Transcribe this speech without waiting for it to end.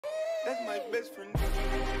That's my best friend.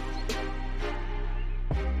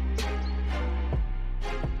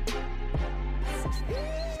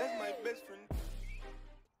 That's my best friend.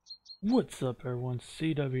 What's up everyone,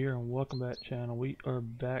 CW here and welcome back channel. We are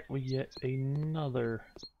back with yet another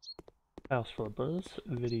house flippers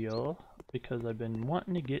video because I've been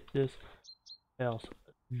wanting to get this house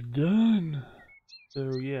done.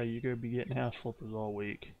 So yeah, you're going to be getting house flippers all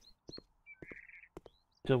week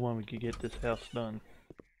till when we can get this house done.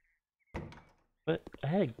 But I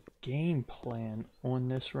had a game plan on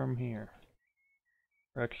this room here.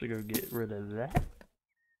 We're actually going to get rid of that,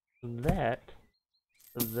 that,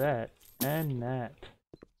 and that.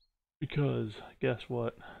 Because guess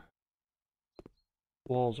what?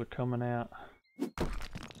 Walls are coming out. I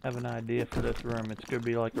have an idea for this room. It's gonna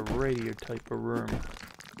be like a radio type of room.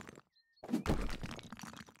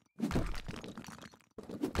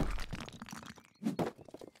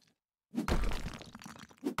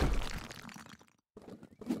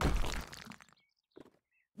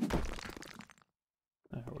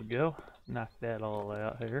 There we go. Knock that all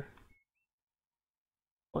out here.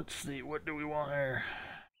 Let's see, what do we want here?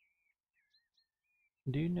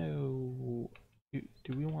 Do you know...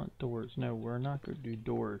 Do we want doors? No, we're not going to do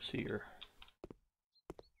doors here.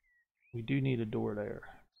 We do need a door there.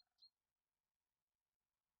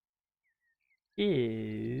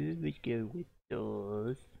 Yeah, let's go with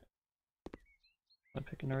doors. Am I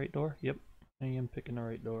picking the right door? Yep, I am picking the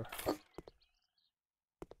right door.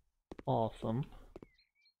 Awesome.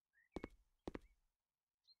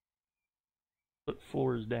 Put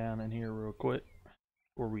floors down in here real quick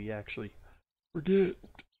before we actually forget.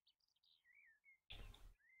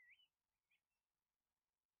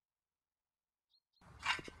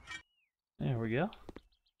 There we go.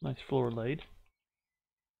 Nice floor laid.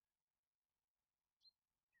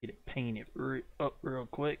 Get it painted up real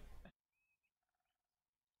quick.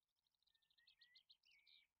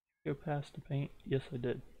 Go past the paint. Yes, I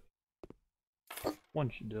did. One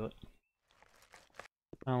should do it.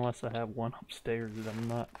 Unless I have one upstairs that I'm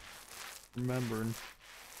not remembering.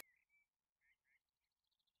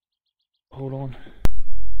 Hold on.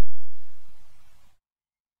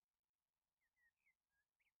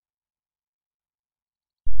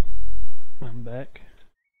 I'm back.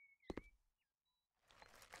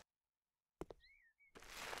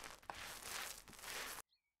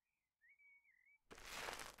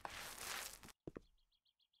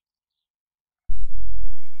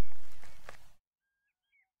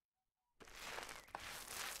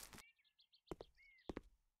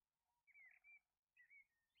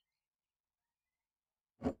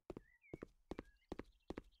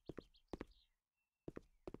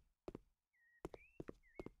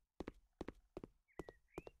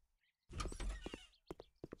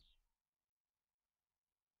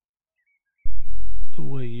 The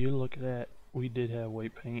way you look at that, we did have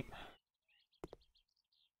white paint.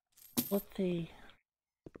 Let's see.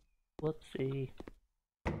 Let's see.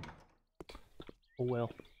 Oh well.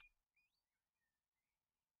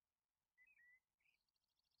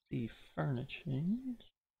 The furnishings.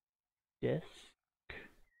 Desk.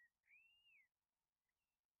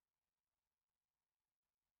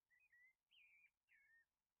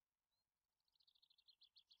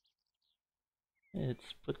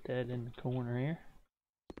 Let's put that in the corner here.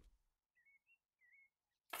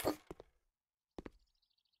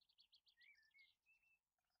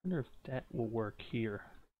 I wonder if that will work here.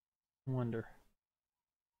 I wonder.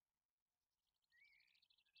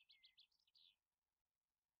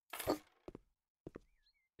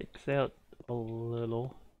 Sticks out a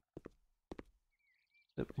little.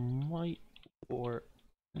 It might work.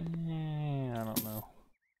 I don't know.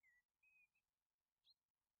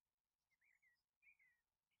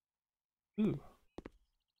 Ooh.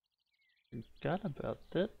 Forgot about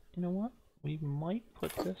that. You know what? We might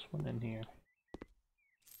put this one in here.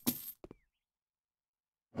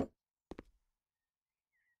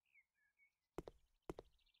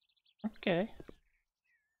 Okay.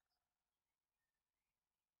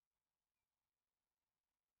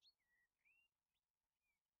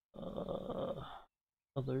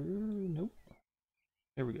 Nope.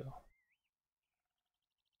 Here we go.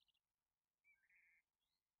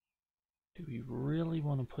 Do we really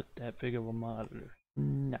want to put that big of a monitor?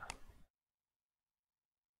 No.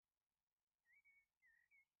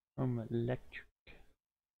 From electric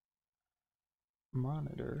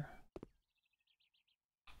monitor.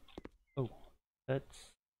 Oh,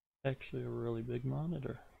 that's actually a really big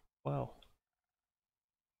monitor. Wow.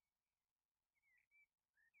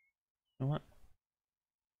 You know what?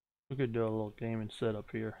 We could do a little gaming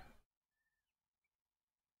setup here.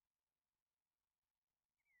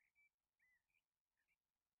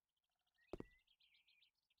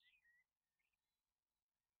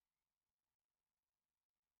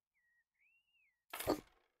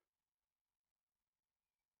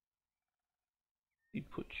 We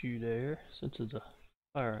put you there. Since it's a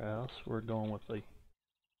firehouse, we're going with a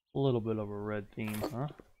little bit of a red theme, huh?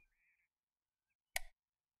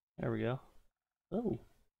 There we go. Oh,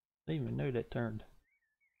 I didn't even know that turned.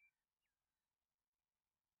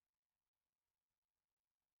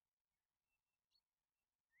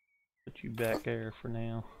 Put you back there for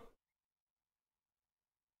now.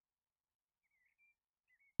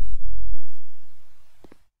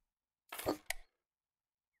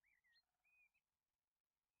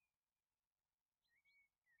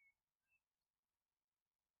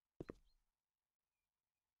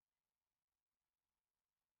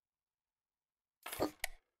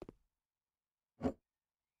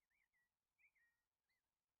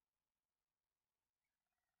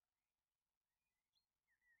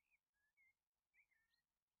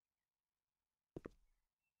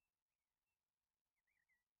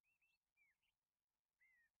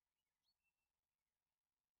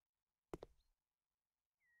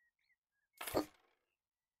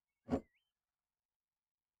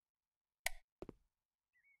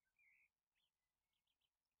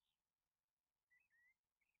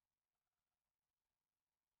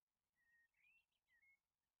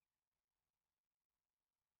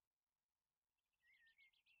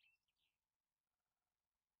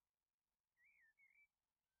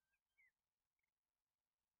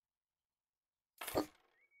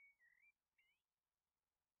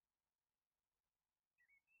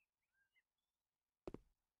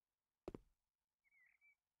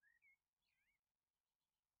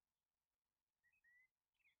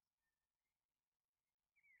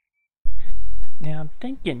 Now I'm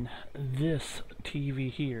thinking this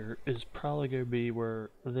TV here is probably going to be where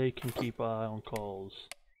they can keep an eye on calls.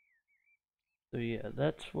 So yeah,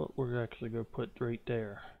 that's what we're actually going to put right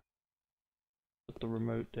there. Put the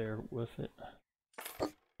remote there with it.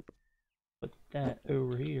 Put that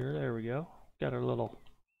over here, there we go. Got our little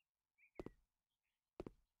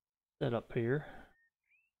setup here.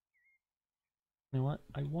 You know what,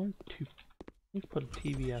 I want to put a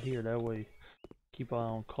TV out here, that way keep eye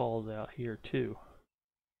on calls out here too.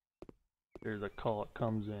 There's a call it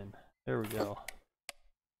comes in. There we go.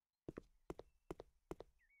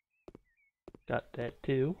 Got that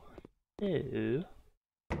too. Ew.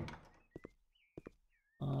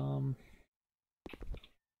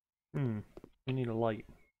 We need a light.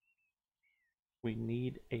 We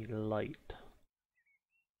need a light.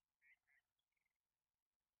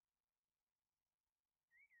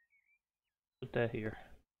 Put that here.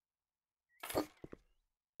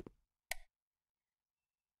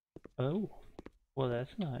 Oh, well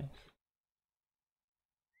that's nice.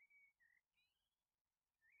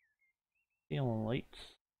 Ceiling lights.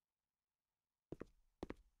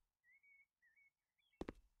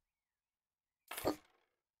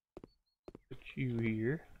 Put you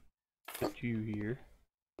here. Put you here.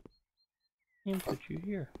 And put you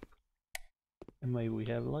here. And maybe we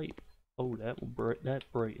have light. Oh, that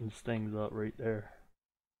brightens things up right there.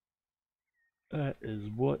 That is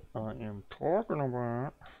what I am talking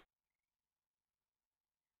about.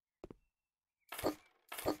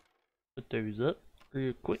 Put those up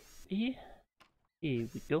real quick. Here we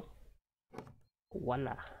go.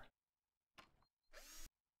 Voila.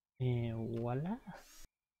 And voila.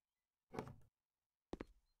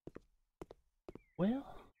 Well,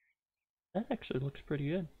 that actually looks pretty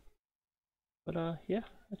good. But yeah,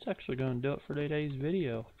 that's actually going to do it for today's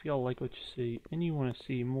video. If y'all like what you see and you want to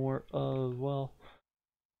see more of, well,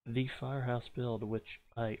 the firehouse build, which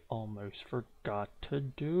I almost forgot to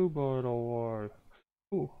do, by the way.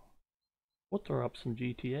 Ooh, we'll throw up some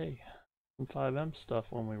GTA, some FiveM stuff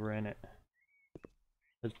when we ran it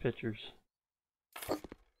as pictures.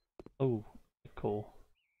 Oh, cool.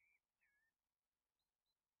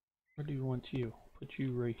 Where do you want you? Put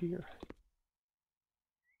you right here.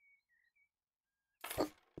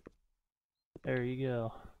 There you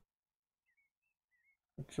go.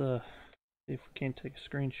 Let's see if we can take a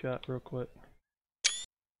screenshot real quick.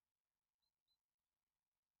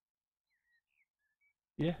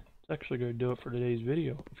 Yeah, it's actually going to do it for today's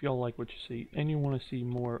video. If y'all like what you see and you want to see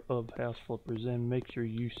more of House Flippers, then make sure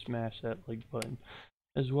you smash that like button.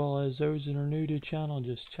 As well as those that are new to the channel,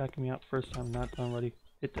 just check me out first time not done already.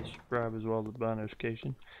 Hit the subscribe as well as the bell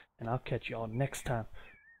notification. And I'll catch y'all next time,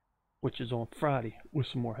 which is on Friday, with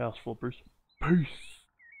some more House Flippers. Peace!